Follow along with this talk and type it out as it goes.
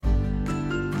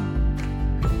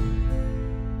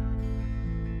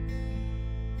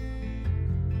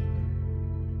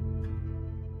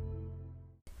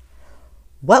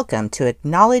Welcome to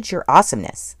Acknowledge Your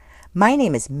Awesomeness. My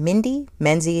name is Mindy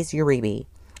Menzies Uribe,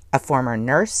 a former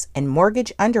nurse and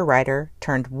mortgage underwriter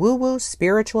turned woo-woo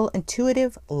spiritual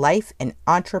intuitive life and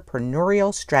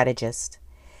entrepreneurial strategist.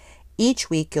 Each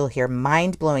week you'll hear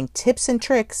mind-blowing tips and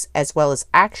tricks as well as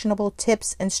actionable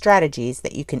tips and strategies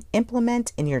that you can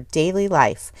implement in your daily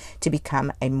life to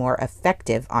become a more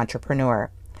effective entrepreneur.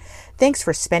 Thanks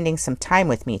for spending some time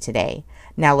with me today.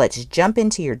 Now let's jump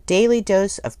into your daily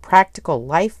dose of practical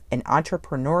life and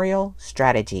entrepreneurial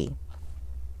strategy.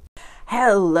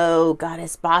 Hello,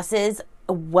 Goddess Bosses.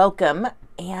 Welcome.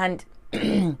 And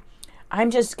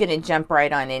I'm just going to jump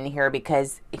right on in here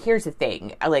because here's the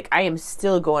thing. I am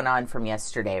still going on from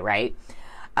yesterday, right?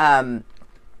 The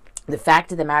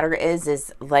fact of the matter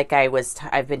is like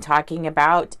I've been talking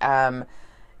about,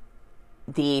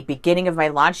 the beginning of my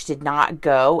launch did not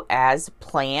go as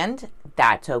planned.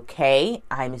 That's okay.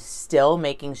 I'm still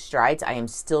making strides. I am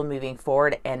still moving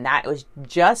forward. And that was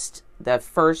just the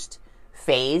first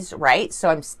phase, right? So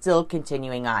I'm still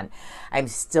continuing on. I'm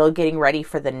still getting ready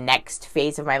for the next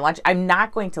phase of my launch. I'm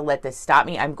not going to let this stop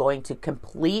me. I'm going to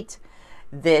complete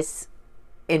this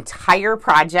entire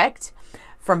project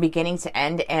from beginning to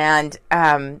end. And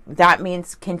that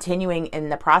means continuing in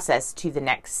the process to the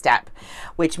next step,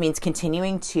 which means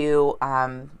continuing to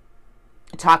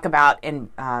talk about and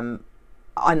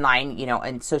online,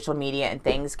 and social media and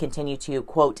things, continue to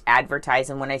quote advertise.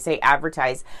 And when I say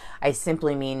advertise, I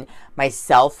simply mean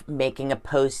myself making a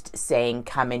post saying,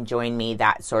 come and join me,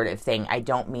 that sort of thing. I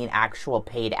don't mean actual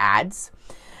paid ads.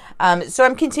 So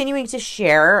I'm continuing to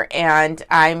share and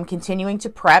I'm continuing to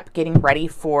prep, getting ready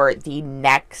for the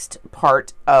next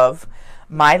part of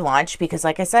my launch because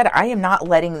like I said, I am not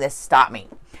letting this stop me.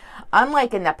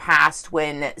 Unlike in the past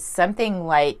when something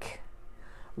like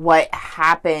what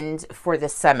happened for the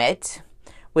summit,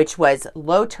 which was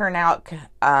low turnout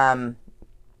and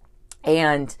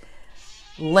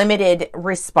limited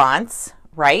response,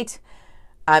 right?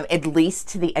 At least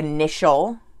to the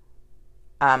initial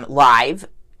live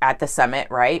at the summit,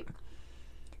 right?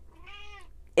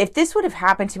 If this would have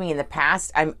happened to me in the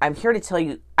past, I'm here to tell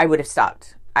you, I would have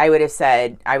stopped. I would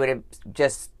have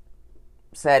just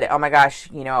said, oh my gosh,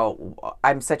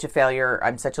 I'm such a failure.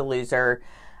 I'm such a loser.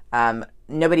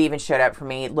 Nobody even showed up for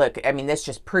me. Look, this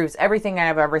just proves everything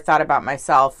I've ever thought about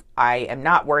myself. I am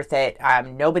not worth it.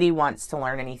 Nobody wants to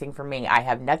learn anything from me. I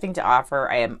have nothing to offer.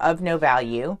 I am of no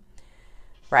value,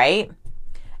 right?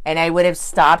 And I would have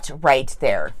stopped right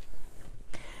there.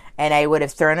 And I would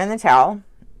have thrown in the towel.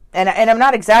 And I'm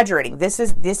not exaggerating. These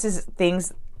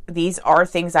are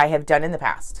things I have done in the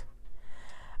past.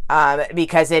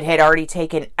 Because it had already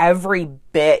taken every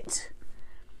bit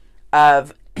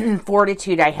of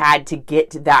fortitude I had to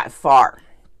get that far.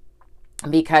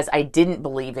 Because I didn't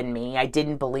believe in me. I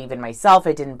didn't believe in myself.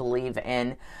 I didn't believe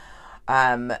in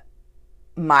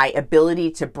my ability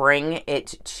to bring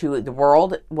it to the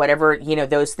world, whatever,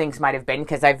 those things might have been,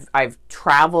 because I've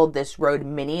traveled this road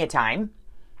many a time,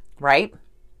 right?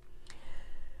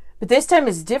 But this time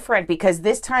is different because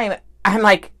this time I'm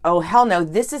like, oh, hell no,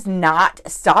 this is not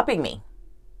stopping me.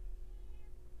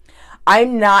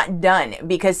 I'm not done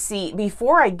because see,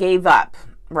 before I gave up,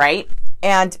 right?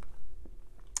 And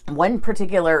one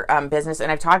particular business,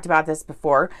 and I've talked about this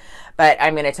before, but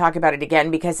I'm going to talk about it again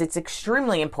because it's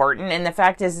extremely important. And the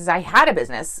fact is I had a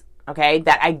business, okay,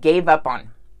 that I gave up on.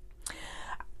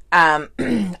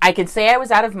 I could say I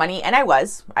was out of money, and I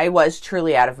was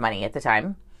truly out of money at the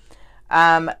time.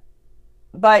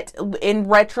 But in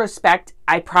retrospect,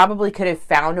 I probably could have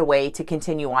found a way to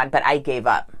continue on, but I gave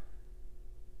up.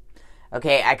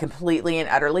 Okay, I completely and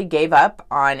utterly gave up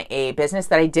on a business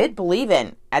that I did believe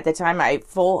in. At the time, I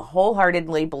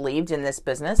wholeheartedly believed in this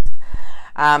business.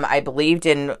 I believed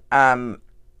in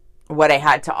what I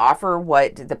had to offer,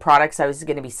 what the products I was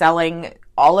going to be selling,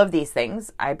 all of these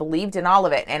things. I believed in all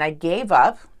of it, and I gave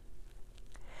up.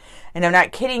 And I'm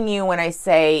not kidding you when I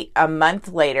say a month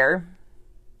later,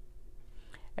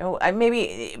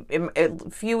 maybe a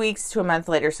few weeks to a month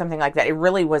later, something like that. It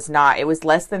really was not. It was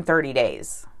less than 30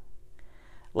 days.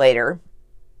 Later,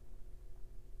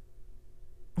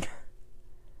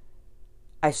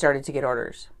 I started to get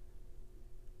orders.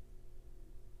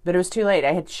 But it was too late.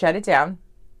 I had shut it down.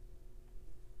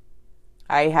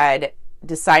 I had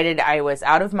decided I was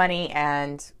out of money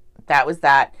and that was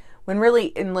that. When really,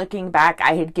 in looking back,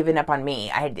 I had given up on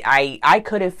me. I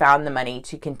could have found the money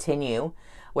to continue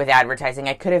with advertising.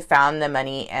 I could have found the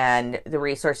money and the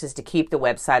resources to keep the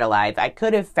website alive. I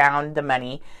could have found the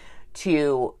money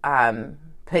to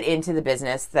put into the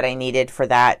business that I needed for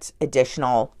that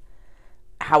additional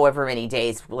however many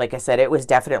days. Like I said, it was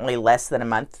definitely less than a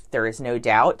month. There is no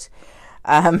doubt.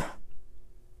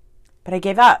 But I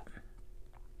gave up.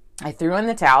 I threw in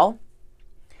the towel.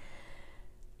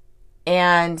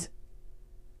 And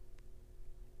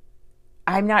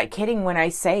I'm not kidding when I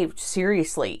say,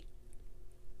 seriously,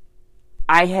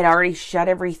 I had already shut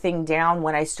everything down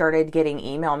when I started getting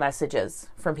email messages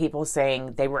from people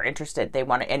saying they were interested, they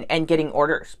wanted, and getting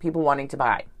orders, people wanting to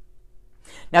buy.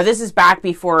 Now, this is back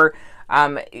before,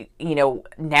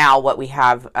 now what we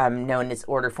have known as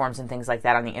order forms and things like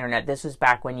that on the internet. This was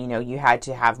back when, you had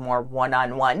to have more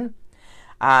one-on-one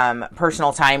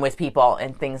personal time with people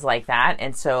and things like that.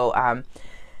 And so,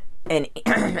 and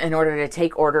in order to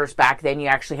take orders back then, you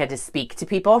actually had to speak to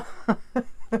people.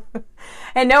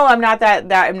 And no, I'm not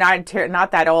I'm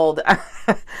not that old.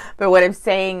 But what I'm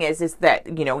saying is that,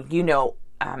 the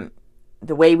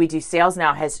way we do sales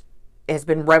now has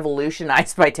been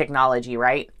revolutionized by technology,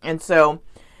 right? And so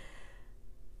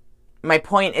my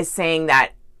point is saying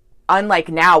that unlike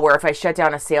now, where if I shut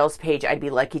down a sales page, I'd be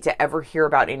lucky to ever hear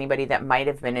about anybody that might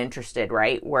have been interested,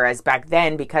 right? Whereas back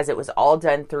then, because it was all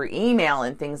done through email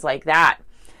and things like that,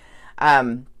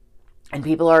 and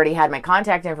people already had my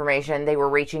contact information, they were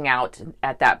reaching out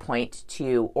at that point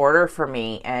to order from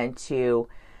me and to,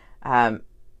 and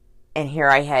here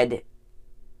I had,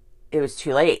 it was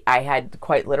too late. I had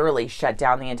quite literally shut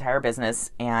down the entire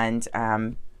business and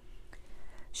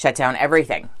shut down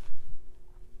everything.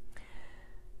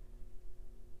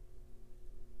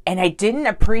 And I didn't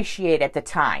appreciate at the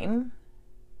time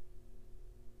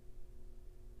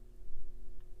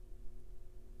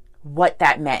what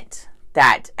that meant.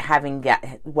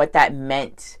 What that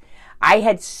meant. I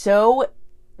had so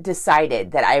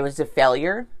decided that I was a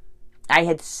failure. I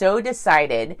had so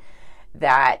decided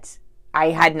that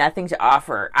I had nothing to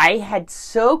offer. I had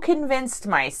so convinced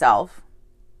myself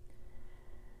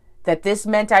that this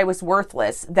meant I was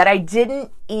worthless that I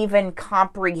didn't even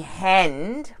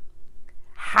comprehend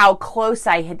how close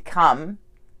I had come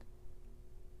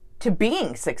to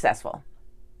being successful.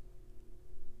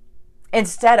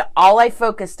 Instead, all I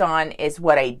focused on is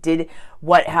what I did,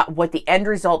 what the end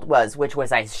result was, which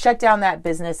was I shut down that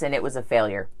business and it was a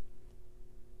failure.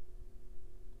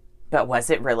 But was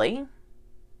it really?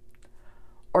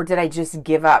 Or did I just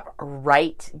give up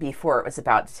right before it was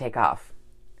about to take off?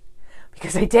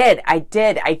 Because I did. I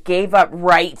gave up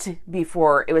right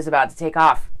before it was about to take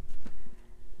off.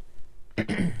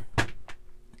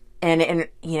 And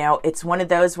it's one of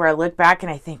those where I look back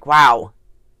and I think, wow,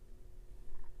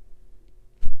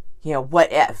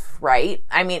 what if, right?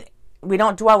 I mean, we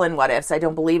don't dwell in what ifs. I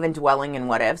don't believe in dwelling in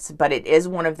what ifs, but it is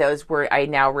one of those where I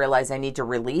now realize I need to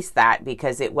release that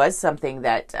because it was something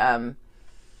that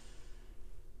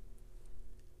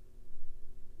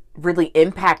really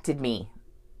impacted me.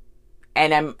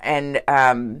 And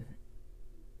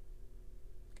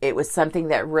it was something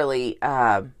that really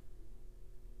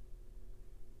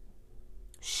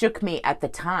shook me at the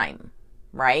time,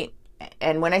 right?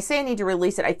 And when I say I need to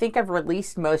release it, I think I've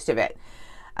released most of it.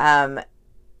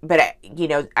 But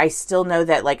I still know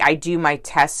that I do my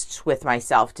tests with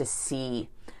myself to see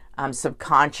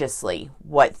subconsciously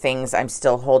what things I'm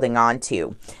still holding on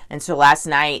to. And so last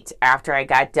night, after I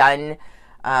got done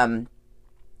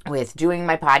with doing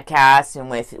my podcast and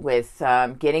with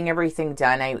getting everything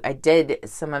done, I did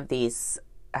some of these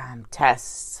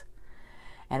tests,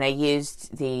 and I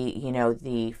used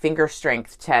the finger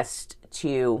strength test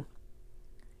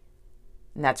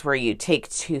and that's where you take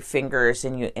two fingers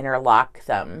and you interlock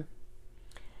them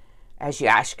as you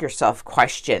ask yourself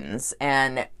questions.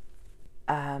 And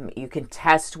you can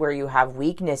test where you have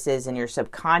weaknesses in your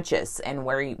subconscious and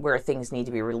where things need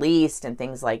to be released and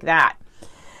things like that.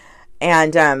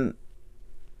 And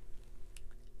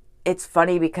it's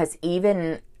funny because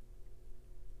even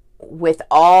with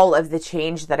all of the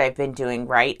change that I've been doing,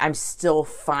 right, I'm still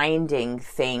finding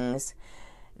things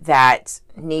that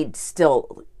need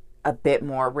still a bit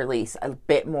more release, a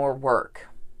bit more work.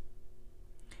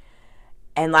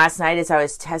 And last night as I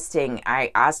was testing, I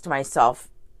asked myself,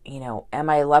 am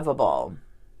I lovable?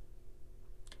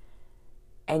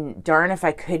 And darn if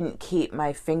I couldn't keep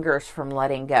my fingers from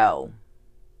letting go.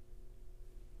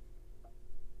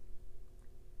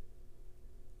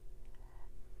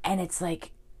 And it's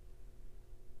like,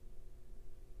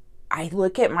 I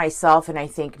look at myself and I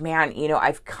think, man,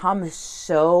 I've come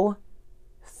so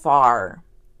far,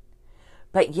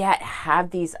 but yet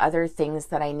have these other things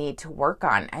that I need to work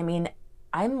on. I mean,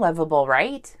 I'm lovable,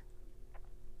 right?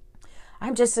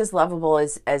 I'm just as lovable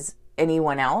as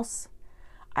anyone else.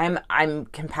 I'm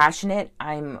compassionate.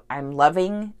 I'm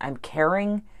loving. I'm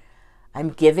caring.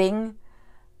 I'm giving.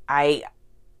 I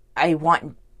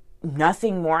want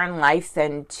nothing more in life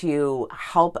than to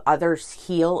help others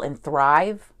heal and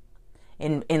thrive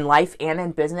in life and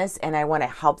in business. And I want to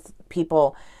help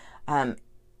people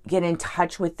get in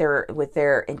touch with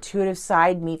their intuitive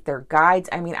side, meet their guides.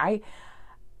 I mean,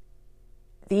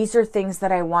 these are things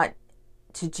that I want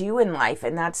to do in life,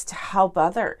 and that's to help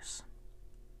others.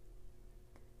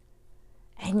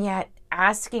 And yet,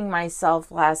 asking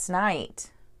myself last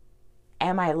night,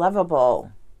 am I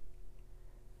lovable?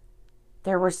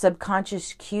 There were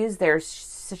subconscious cues there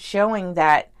showing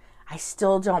that I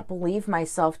still don't believe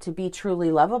myself to be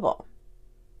truly lovable.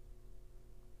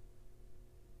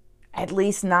 At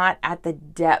least not at the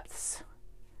depths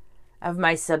of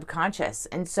my subconscious.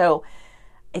 And so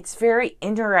it's very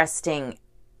interesting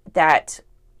that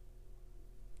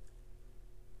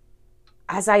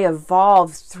as I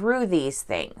evolve through these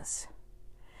things,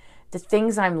 the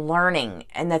things I'm learning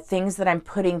and the things that I'm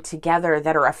putting together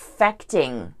that are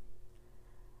affecting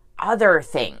other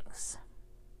things,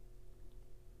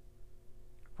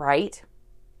 right?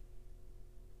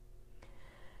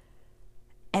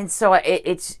 And so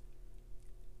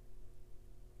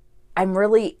I'm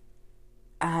really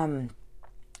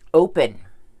open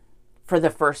for the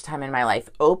first time in my life,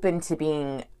 open to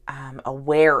being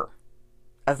aware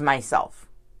of myself.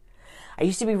 I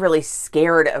used to be really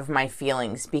scared of my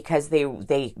feelings because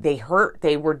they hurt.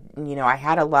 They were, I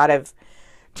had a lot of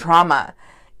trauma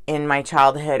in my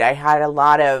childhood. I had a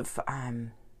lot of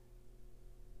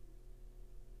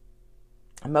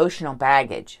emotional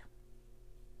baggage.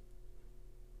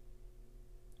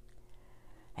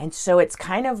 And so it's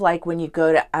kind of like when you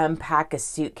go to unpack a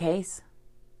suitcase,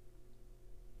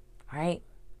 right?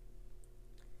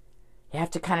 You have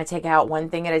to kind of take out one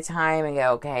thing at a time and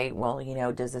go, okay, well,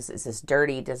 is this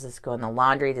dirty? Does this go in the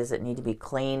laundry? Does it need to be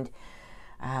cleaned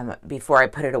before I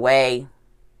put it away?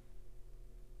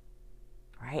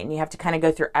 Right? And you have to kind of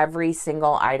go through every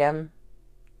single item.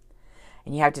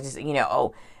 And you have to just, and you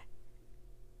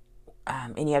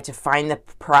have to find the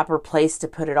proper place to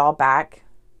put it all back.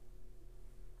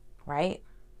 Right?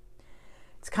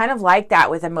 It's kind of like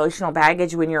that with emotional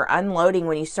baggage when you're unloading,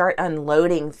 when you start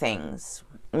unloading things,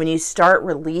 when you start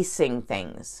releasing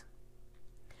things,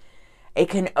 it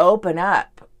can open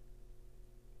up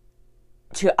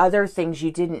to other things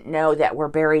you didn't know that were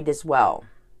buried as well.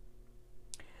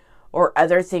 Or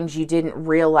other things you didn't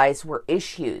realize were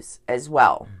issues as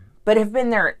well. But have been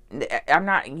there,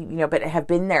 but have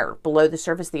been there below the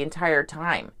surface the entire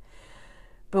time.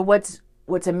 But what's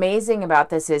amazing about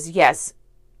this is, yes,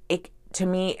 to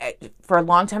me, for a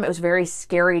long time, it was very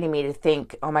scary to me to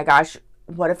think, oh my gosh,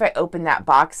 what if I open that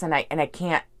box and I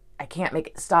can't make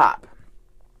it stop,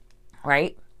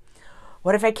 right?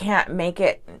 What if I can't make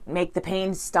the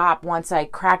pain stop once I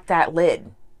crack that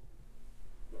lid?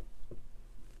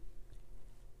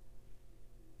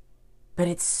 But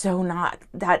that's so not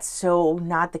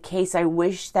the case. I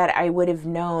wish that I would have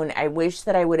known. I wish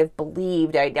that I would have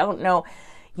believed. I don't know.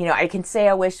 I can say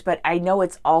I wish, but I know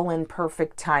it's all in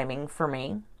perfect timing for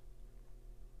me.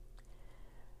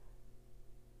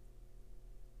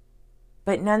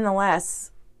 But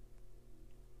nonetheless,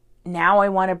 now I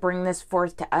want to bring this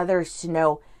forth to others to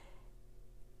know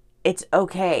it's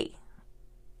okay.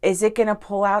 Is it going to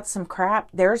pull out some crap?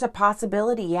 There's a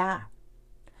possibility, yeah.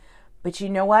 But you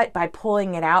know what? By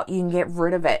pulling it out, you can get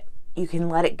rid of it. You can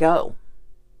let it go.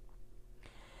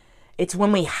 It's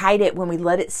when we hide it, when we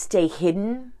let it stay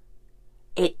hidden,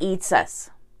 it eats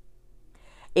us.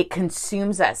 It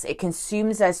consumes us. It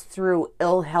consumes us through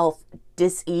ill health,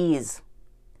 dis-ease.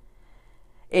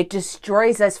 It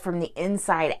destroys us from the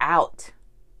inside out.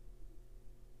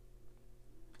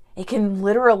 It can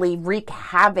literally wreak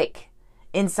havoc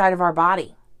inside of our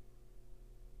body.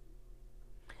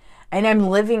 And I'm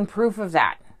living proof of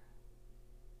that.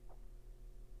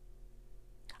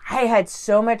 I had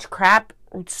so much crap,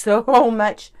 so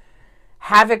much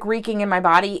havoc wreaking in my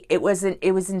body. It was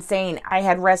insane. I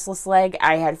had restless leg.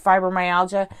 I had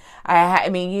fibromyalgia.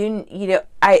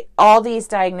 All these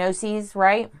diagnoses,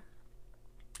 right?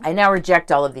 I now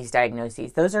reject all of these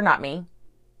diagnoses. Those are not me.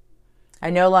 I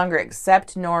no longer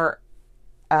accept nor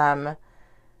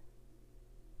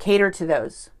cater to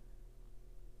those.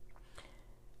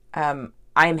 I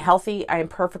am healthy. I am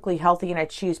perfectly healthy, and I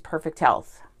choose perfect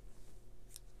health.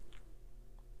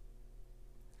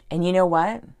 And you know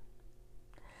what?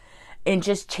 In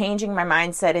just changing my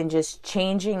mindset and just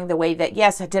changing the way that,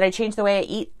 yes, did I change the way I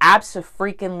eat?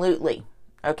 Abso-freaking-lutely.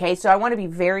 Okay, so I want to be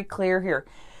very clear here.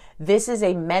 This is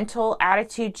a mental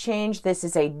attitude change. This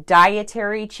is a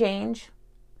dietary change.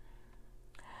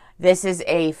 This is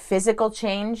a physical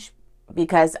change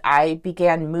because I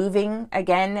began moving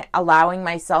again, allowing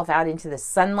myself out into the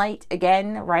sunlight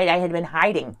again, right? I had been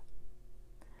hiding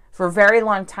for a very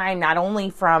long time, not only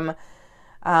from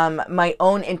my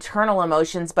own internal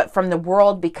emotions, but from the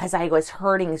world, because I was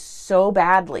hurting so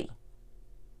badly,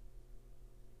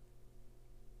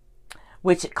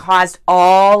 which caused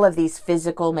all of these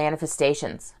physical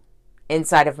manifestations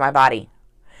inside of my body.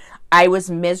 I was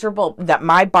miserable, that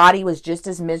my body was just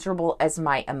as miserable as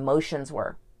my emotions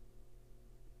were.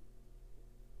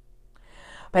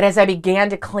 But as I began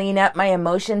to clean up my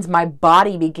emotions, my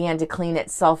body began to clean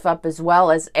itself up as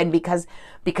well. And because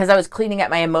I was cleaning up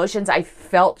my emotions, I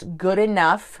felt good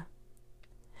enough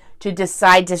to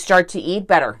decide to start to eat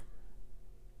better.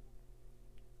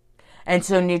 And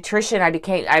so nutrition, I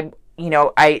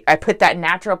put that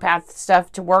naturopath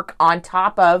stuff to work on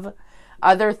top of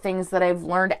other things that I've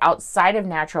learned outside of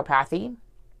naturopathy,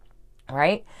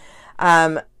 right?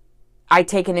 I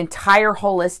take an entire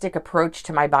holistic approach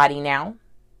to my body now.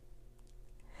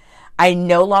 I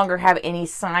no longer have any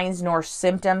signs nor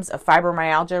symptoms of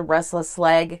fibromyalgia, restless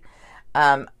leg.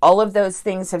 All of those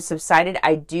things have subsided.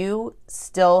 I do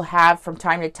still have from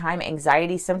time to time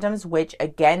anxiety symptoms, which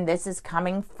again, this is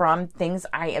coming from things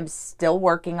I am still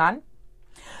working on.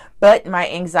 But my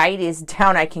anxiety is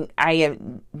down.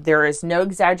 There is no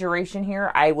exaggeration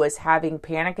here. I was having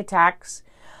panic attacks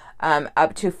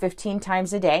up to 15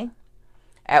 times a day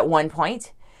at one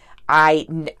point.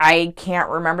 I can't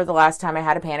remember the last time I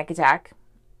had a panic attack.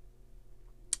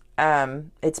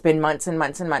 It's been months and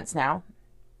months and months now.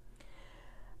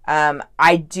 When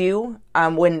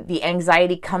the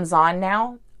anxiety comes on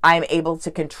now, I'm able to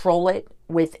control it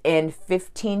within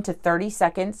 15 to 30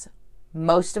 seconds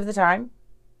most of the time.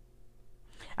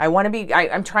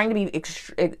 I'm trying to be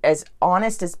as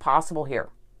honest as possible here.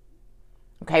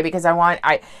 Okay,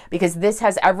 because this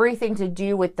has everything to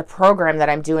do with the program that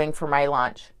I'm doing for my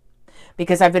launch.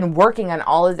 Because I've been working on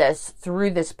all of this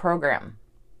through this program.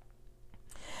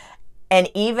 And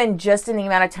even just in the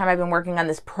amount of time I've been working on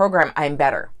this program, I'm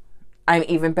better. I'm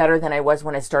even better than I was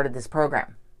when I started this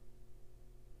program.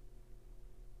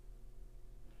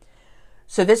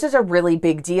 So this is a really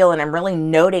big deal, and I'm really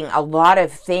noting a lot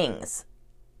of things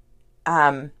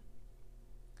that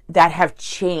have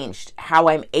changed, how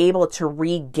I'm able to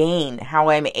regain, how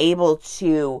I'm able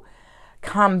to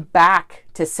come back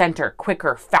to center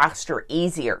quicker, faster,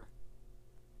 easier.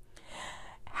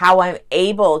 How I'm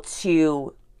able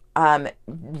to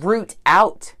root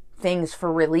out things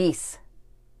for release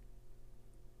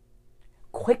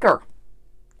quicker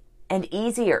and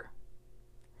easier.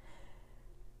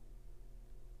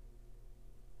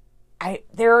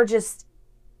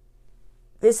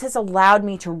 This has allowed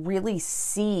me to really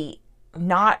see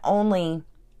not only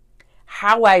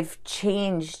how I've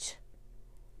changed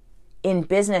in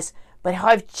business, but how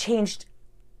I've changed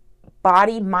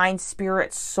body, mind,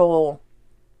 spirit, soul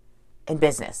in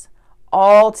business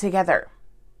all together.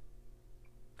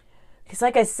 Because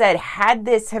like I said, had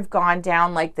this have gone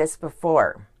down like this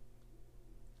before,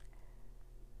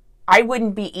 I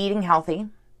wouldn't be eating healthy.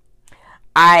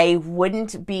 I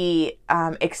wouldn't be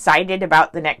excited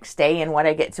about the next day and what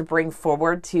I get to bring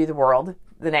forward to the world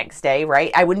the next day,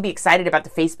 right? I wouldn't be excited about the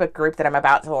Facebook group that I'm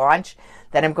about to launch,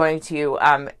 that I'm going to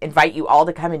invite you all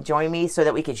to come and join me so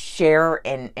that we could share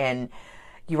and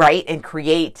write and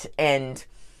create and,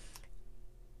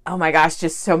 oh my gosh,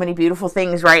 just so many beautiful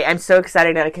things, right? I'm so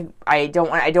excited that I don't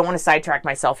want to sidetrack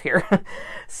myself here.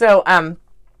 So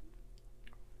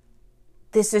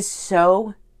this is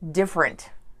so different.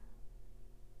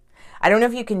 I don't know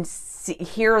if you can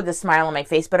hear the smile on my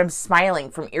face, but I'm smiling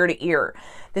from ear to ear.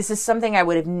 This is something I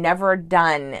would have never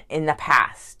done in the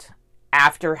past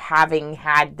after having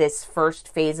had this first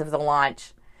phase of the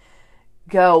launch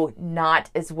go not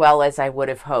as well as I would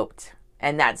have hoped.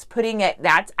 And that's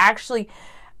actually,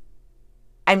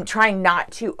 I'm trying not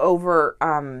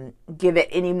to give it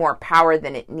any more power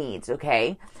than it needs,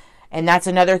 okay? And that's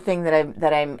another thing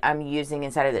that I'm using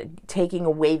inside of it, taking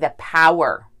away the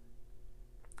power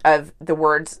of the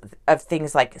words of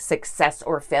things like success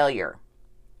or failure,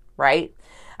 right?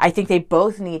 I think they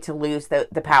both need to lose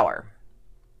the power,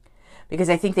 because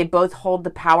I think they both hold the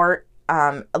power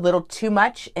a little too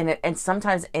much and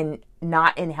sometimes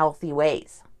not in healthy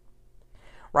ways,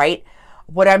 right?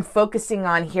 What I'm focusing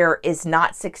on here is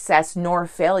not success nor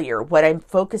failure. What I'm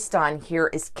focused on here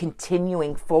is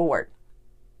continuing forward.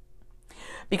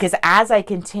 Because as I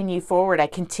continue forward, I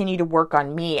continue to work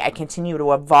on me. I continue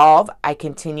to evolve. I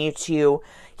continue to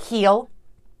heal.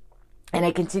 And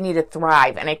I continue to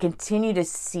thrive. And I continue to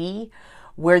see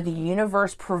where the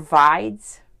universe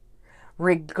provides,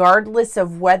 regardless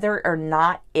of whether or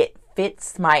not it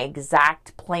fits my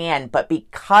exact plan. But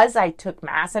because I took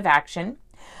massive action,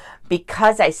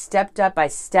 because I stepped up, I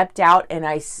stepped out, and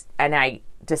I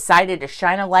decided to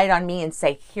shine a light on me and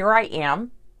say, here I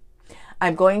am.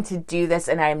 I'm going to do this,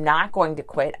 and I'm not going to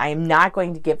quit. I am not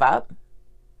going to give up.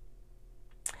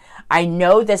 I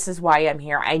know this is why I'm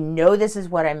here. I know this is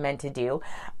what I'm meant to do.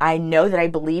 I know that I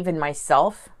believe in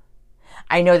myself.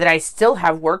 I know that I still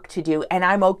have work to do, and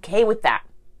I'm okay with that.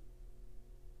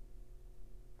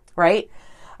 Right?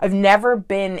 I've never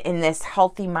been in this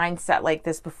healthy mindset like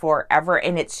this before, ever,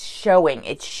 and it's showing.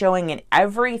 It's showing in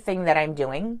everything that I'm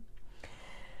doing.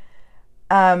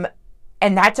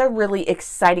 And that's a really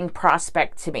exciting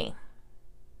prospect to me.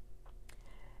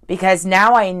 Because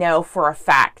now I know for a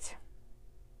fact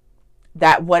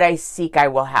that what I seek, I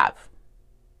will have.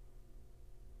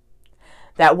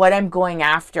 That what I'm going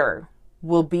after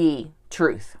will be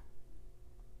truth.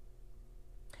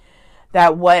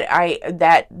 That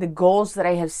the goals that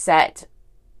I have set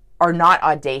are not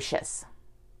audacious.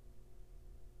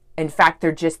 In fact,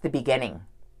 they're just the beginning.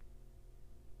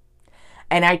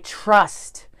 And I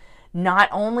trust not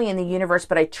only in the universe,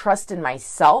 but I trust in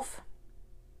myself.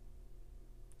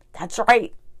 That's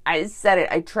right. I said it.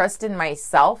 I trust in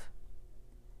myself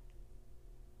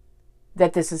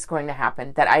that this is going to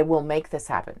happen, that I will make this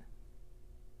happen.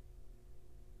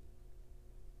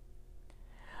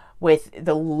 With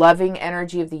the loving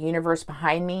energy of the universe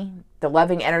behind me, the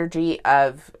loving energy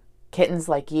of kittens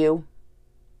like you,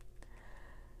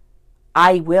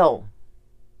 I will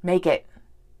make it.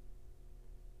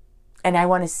 And I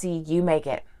want to see you make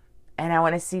it. And I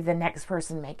want to see the next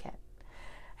person make it.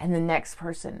 And the next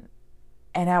person.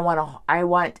 And I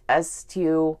want us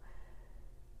to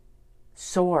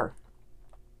soar.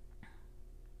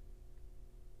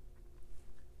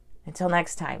 Until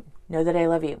next time, know that I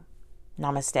love you.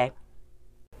 Namaste.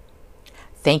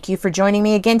 Thank you for joining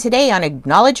me again today on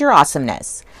Acknowledge Your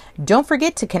Awesomeness. Don't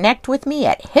forget to connect with me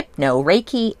at Hypno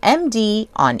Reiki MD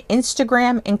on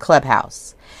Instagram and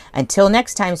Clubhouse. Until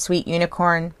next time, sweet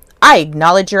unicorn, I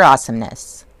acknowledge your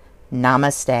awesomeness.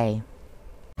 Namaste.